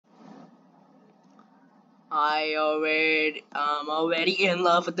I'm already in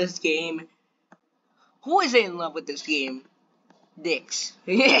love with this game. Who is in love with this game? Dicks.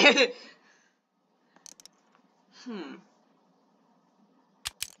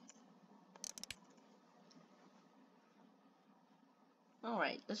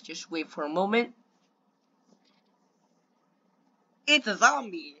 Alright, let's just wait for a moment. It's a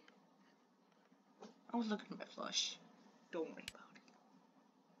zombie! I was looking at my flush. Don't worry about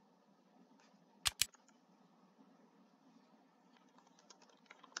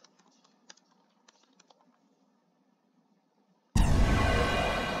it.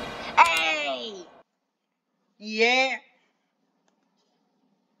 Hey! Yeah!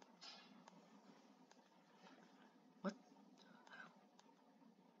 What?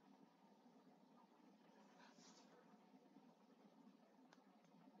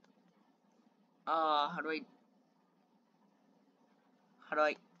 How do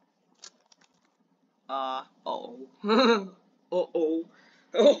I... oh. Uh-oh.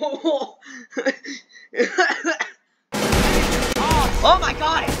 Oh! Oh my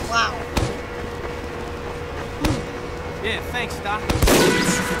god! Wow! Yeah, thanks, Doc.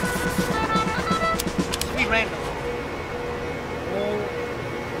 Sweet random. Oh.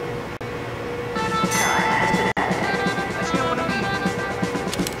 Actually, I wanna be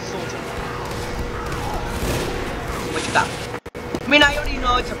soldier. What you got? I mean, I already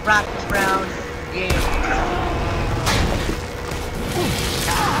know it's a practice round. Yeah.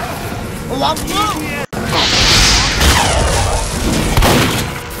 Oh, I'm blue!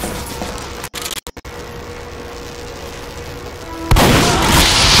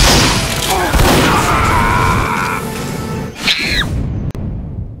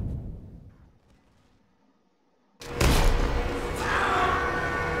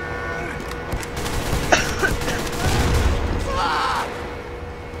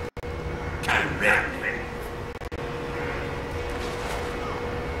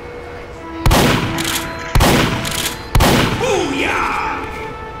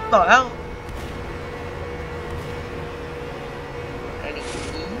 What the hell?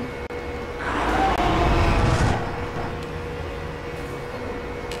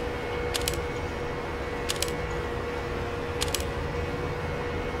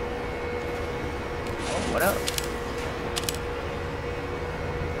 Oh, what up?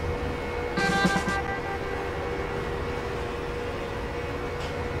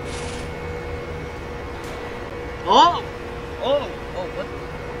 Oh! Oh! Oh, what?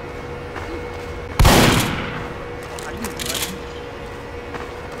 How do you run?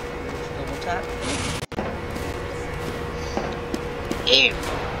 Just double tap. Ew!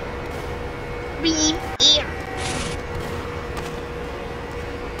 Beam! Ew!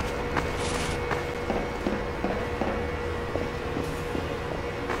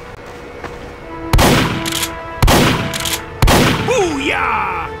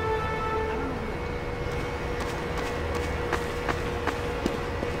 Booyah!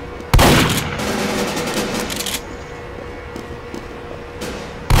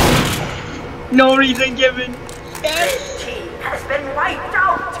 No reason given. This team has been wiped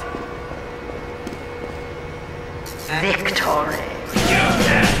out. Victory.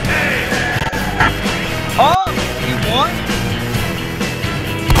 Oh, you won?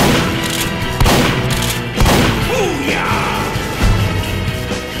 Booyah!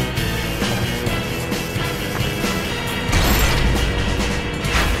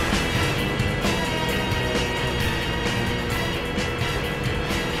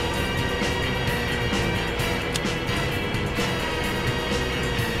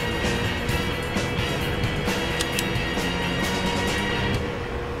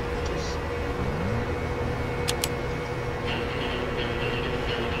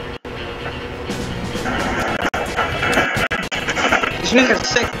 This nigga's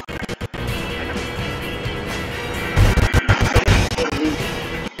sick.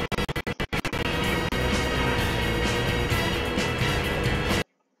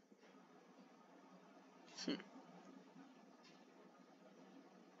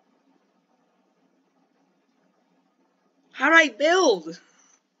 How do I build?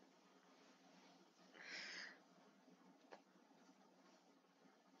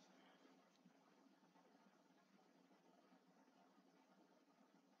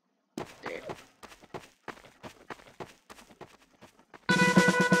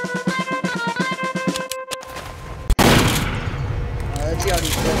 Let's see how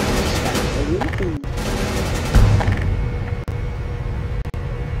these buildings.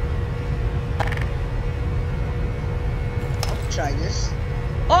 I'll try this.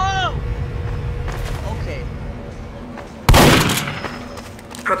 Oh! Okay.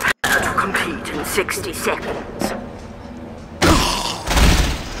 Prepare to complete in 60 seconds.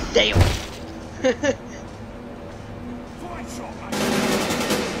 Damn.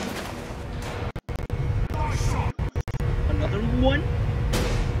 Another one.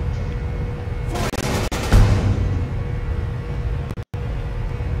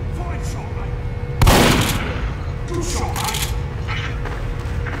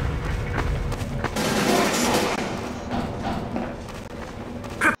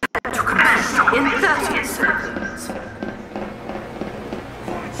 In 30 seconds.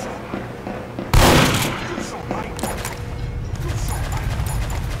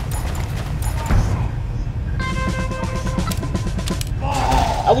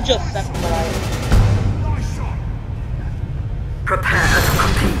 I would just sacrifice. Prepare to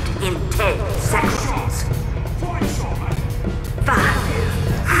complete in 10 seconds. 5,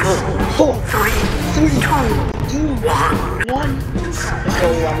 4, 3, 2, 1. Let's go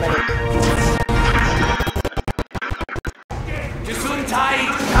 1 minute. Gesundheit!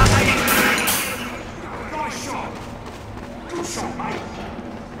 Nice shot! Good shot, mate!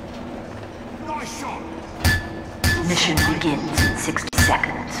 Nice shot! Mission begins in 60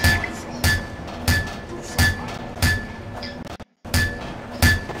 seconds.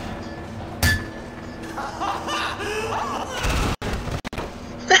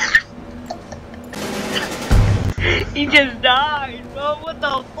 He just died, bro. What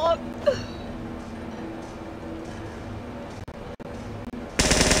the fuck?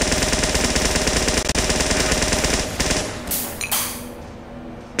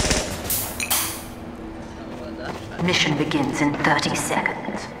 Mission begins in 30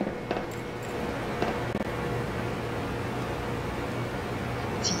 seconds.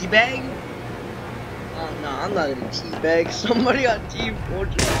 Teabag? Oh no, I'm not gonna teabag somebody on Team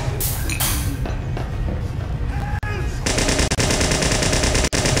Fortress.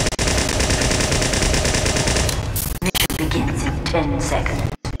 Mission begins in 10 seconds.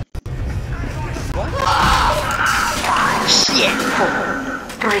 What? 5, Shit! 4,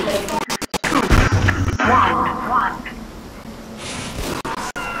 3, 2, 1.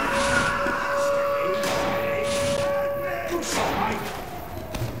 Good shot, mate!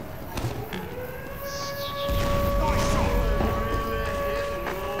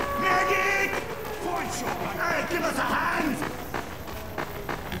 Medic! Fine shot, mate! Hey, give us a hand!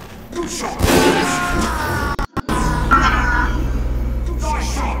 Good shot! Nice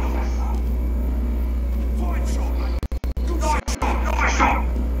shot! Fine shot, mate! Nice shot! Nice shot!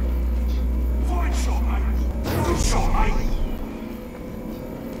 Fine shot, mate! Good shot, mate!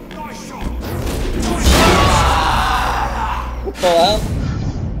 Nice shot! What the hell?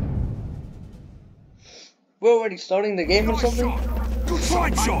 We're already starting the game or something? Good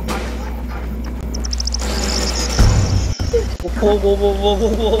fine shot, mate! Whoa.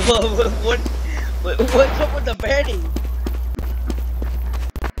 What's up with the banning?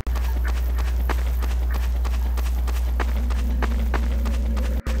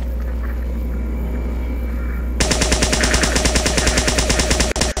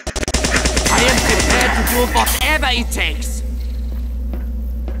 I am prepared to do whatever it takes.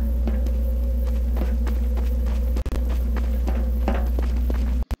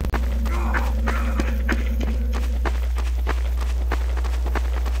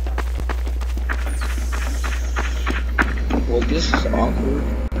 Well, this is awkward.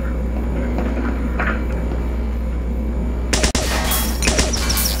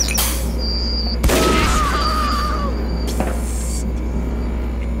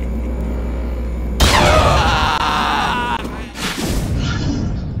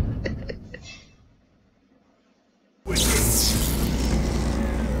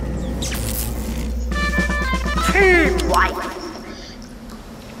 Team White.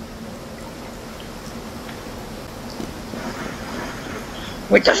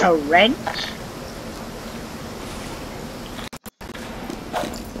 Wait, there's a wrench?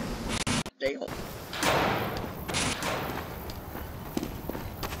 Damn.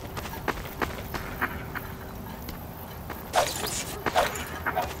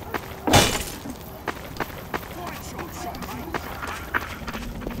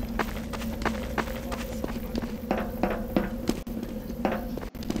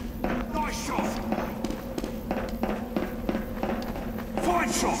 Nice shot!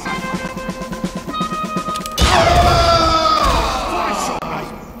 Fine shot! Fine shot,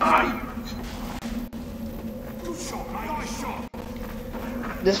 mate! Good shot, mate! Nice shot!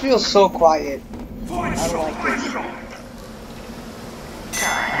 This feels so quiet. Fine I don't shot! like Nice this. shot!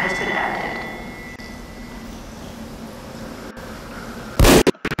 Time has been added.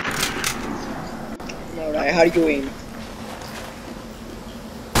 Alright, how do you aim?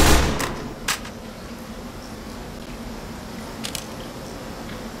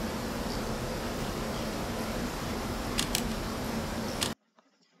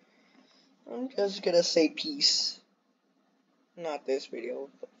 just gonna say peace. Not this video,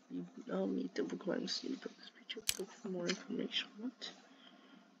 but I'll meet the recording sleep of this picture for more information. What?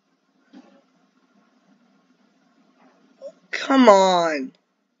 Oh, come on!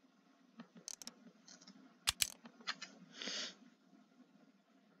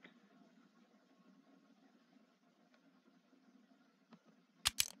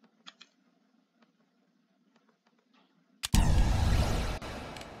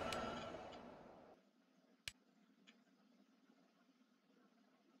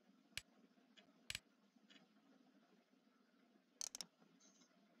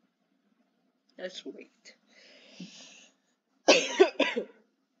 Let's wait.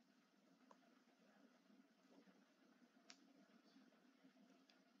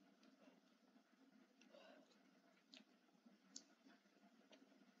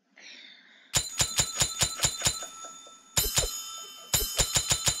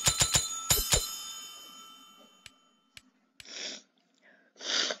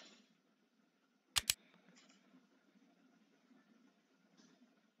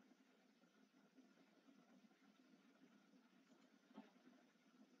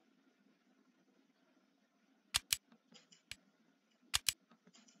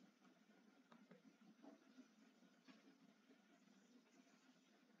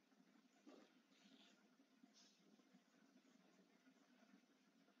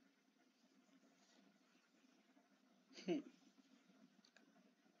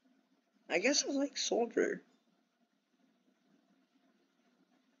 I guess I like Soldier.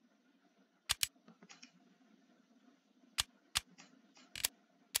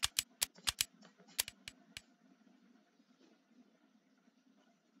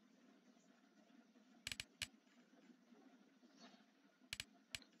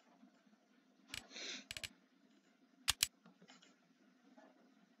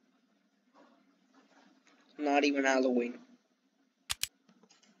 Not even Halloween.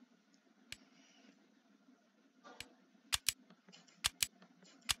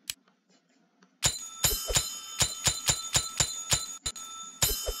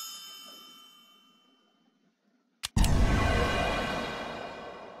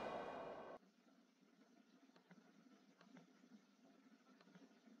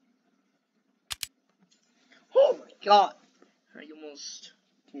 Oh my god! I almost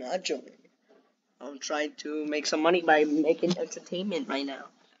not joining. I'm trying to make some money by making entertainment right now.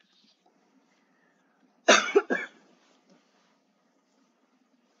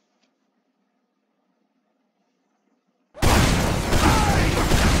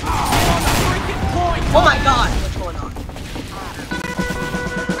 Oh my god! What's going on?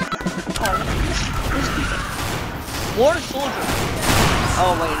 War Soldier.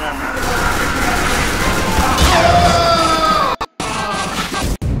 Oh wait, no.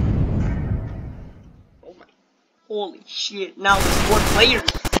 Oh my. Holy shit, now there's 4 players.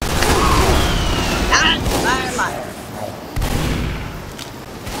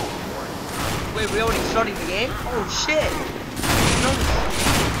 Wait, we already started the game? Oh shit. No.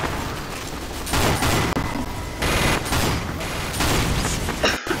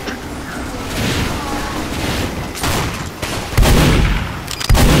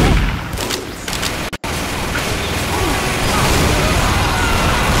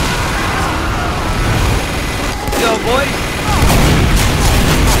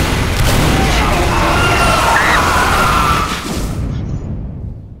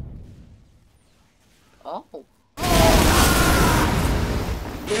 Oh.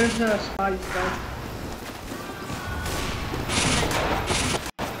 There's a spy stuff.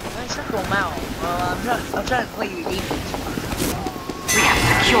 Shut your mouth. I'm trying to play your defense. We have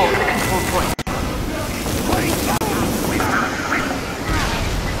secured the control point.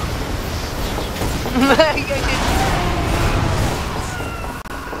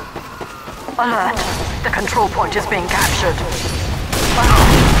 Alert! The control point is being captured.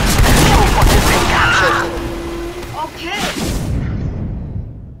 Okay.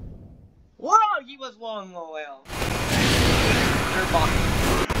 Wow, he was long well.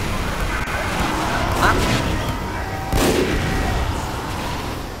 Huh?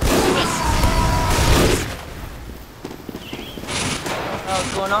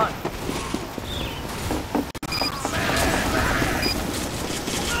 What's going on?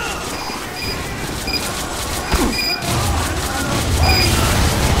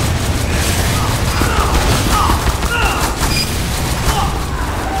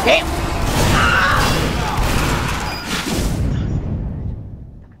 Damn!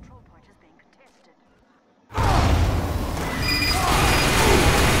 The control point is being contested.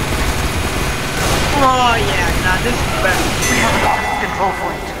 Oh yeah, nah, this is better. We have lost control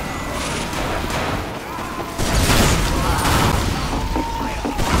point.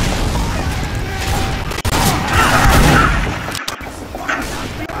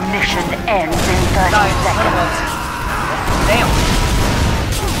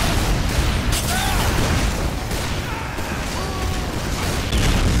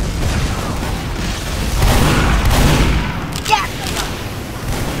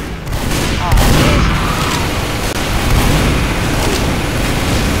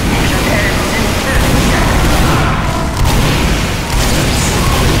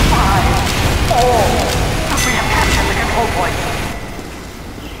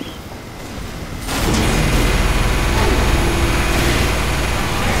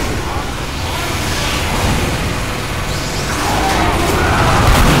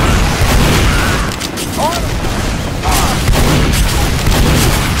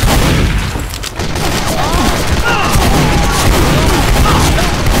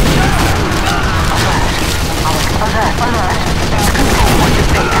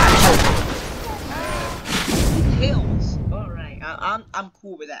 I'm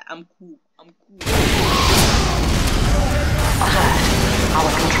cool with that. I'm cool.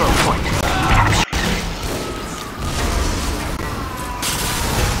 Our control point captured.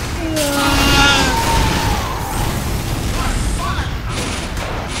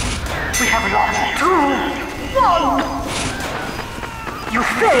 We have lost 2, 1. You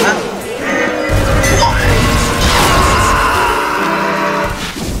failed.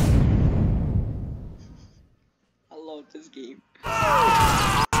 I love this game.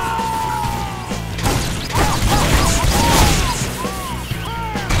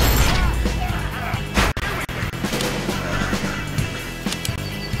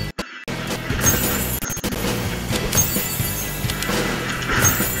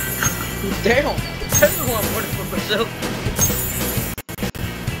 Damn, everyone voted for Brazil.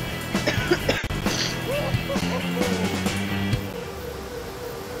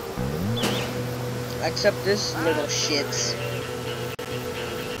 Except this little shits.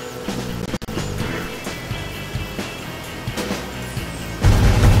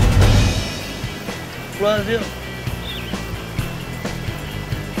 Brazil.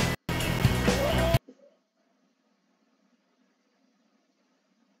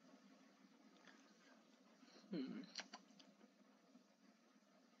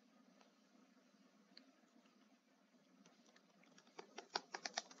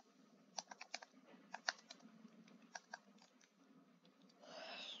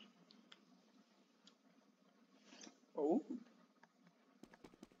 Oh.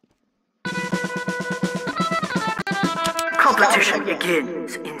 Competition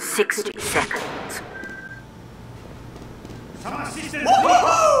begins in 60 seconds. Some assistance, please.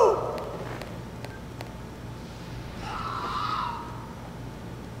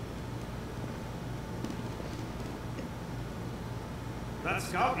 That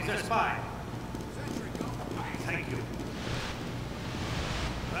scout is a spy. Thank you.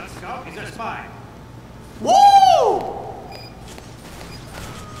 That scout is a spy.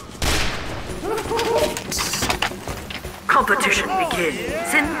 Competition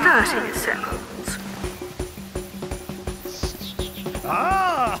begins in 30 seconds.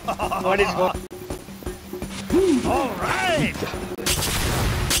 Ah! What is going? All right.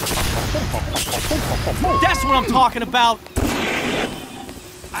 That's what I'm talking about.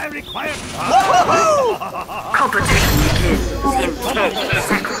 I require. Competition begins in 10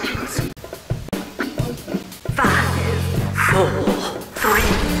 seconds. 5, 4, 3,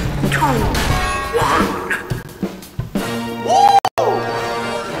 2, 1.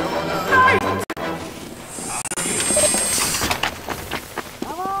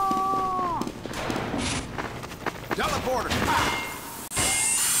 Teleporter.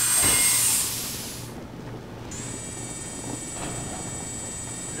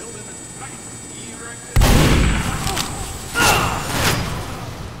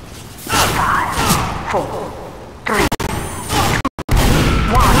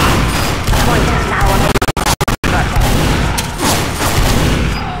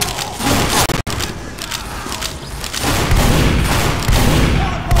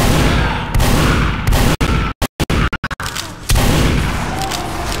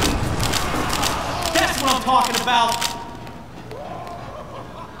 Talking about.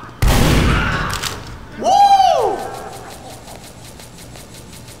 Woo!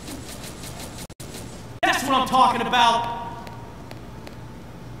 That's what I'm talking about.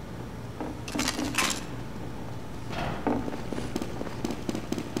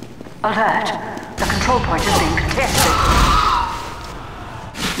 Alert! The control point is being contested.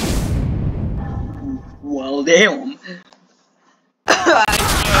 Well, damn.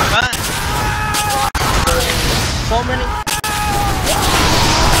 So many. I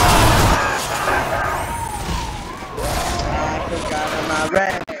forgot my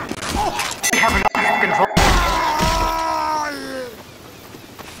rag. We have lost control.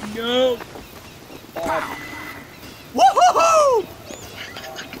 No. Woohoo!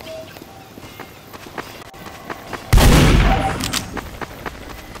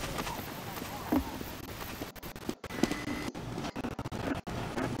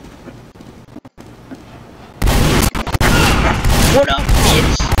 What up,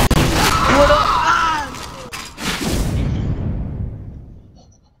 bitch? What up? Ah!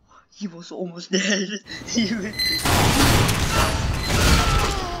 He was almost dead.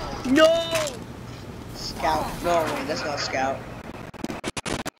 No! Scout. No way, that's not Scout.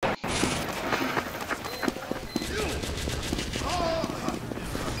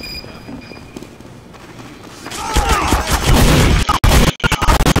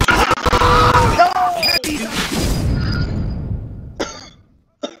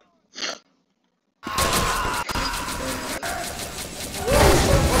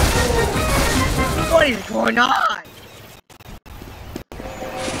 going on?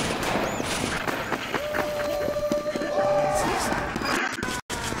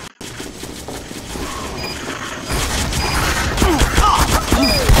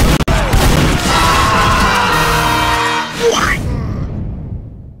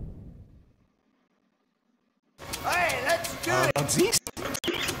 Hey, let's do it!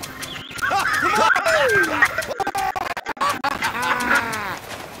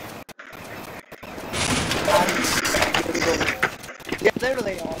 Yeah, there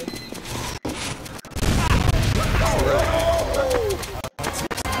they are.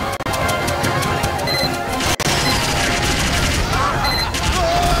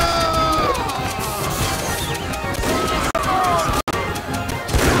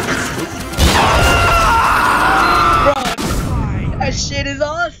 That shit is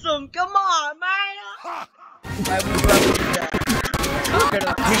awesome! Come on, man! I would love to do that.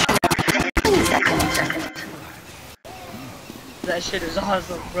 That shit is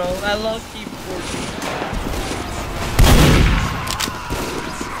awesome, bro. I love Team Fortress.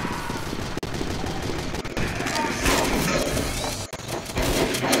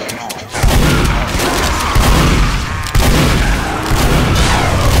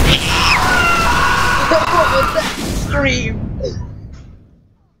 What was that scream?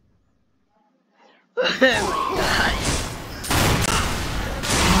 Oh my god.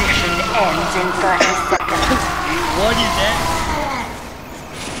 Mission ends in 30 seconds. What is that?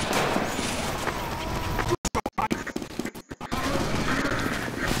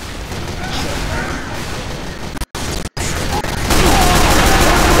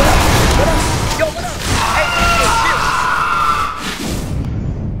 Yo, what up? Hey,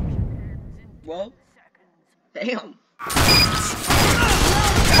 well, damn.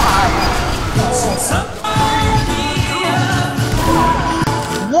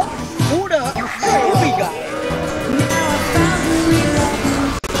 What? Who the? Who we got?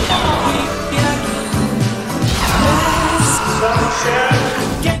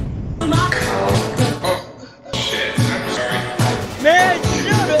 Man,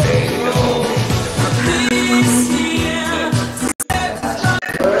 shut up!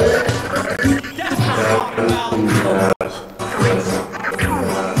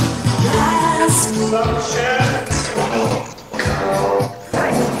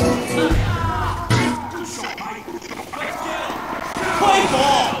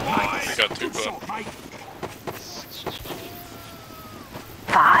 I got two bucks.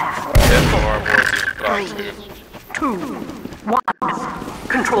 5, Yeah, 3, 2, 1.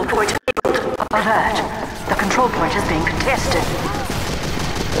 Control point enabled. Alert. The control point is being contested.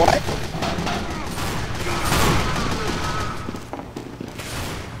 What?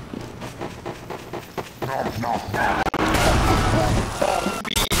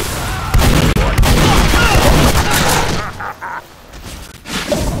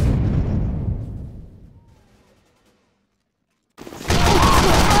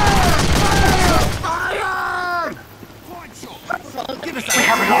 We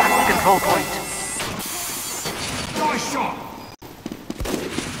have lost the control point. Nice shot!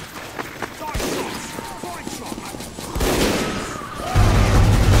 Nice shot! Fine shot!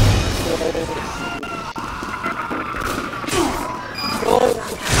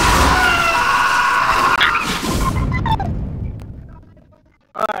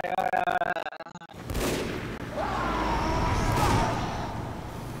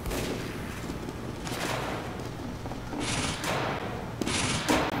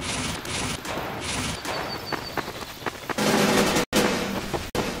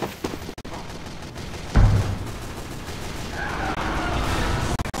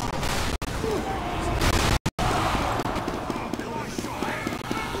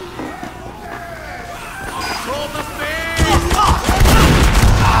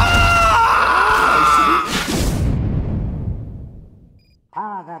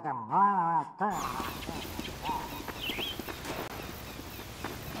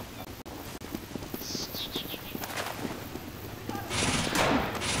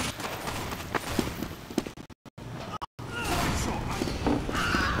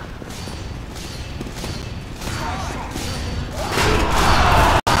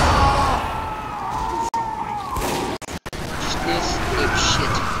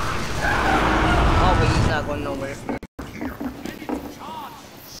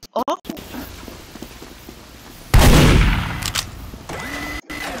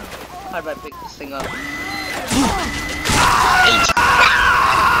 How do I pick this thing up?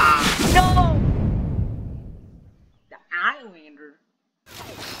 No! The Islander.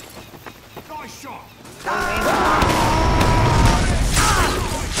 Nice shot!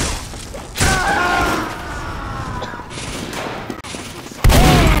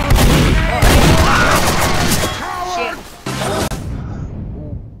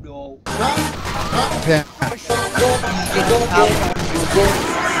 Yeah.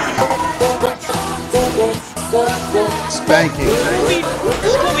 Spanking.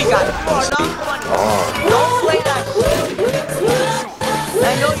 Scooby got it. Oh, not funny.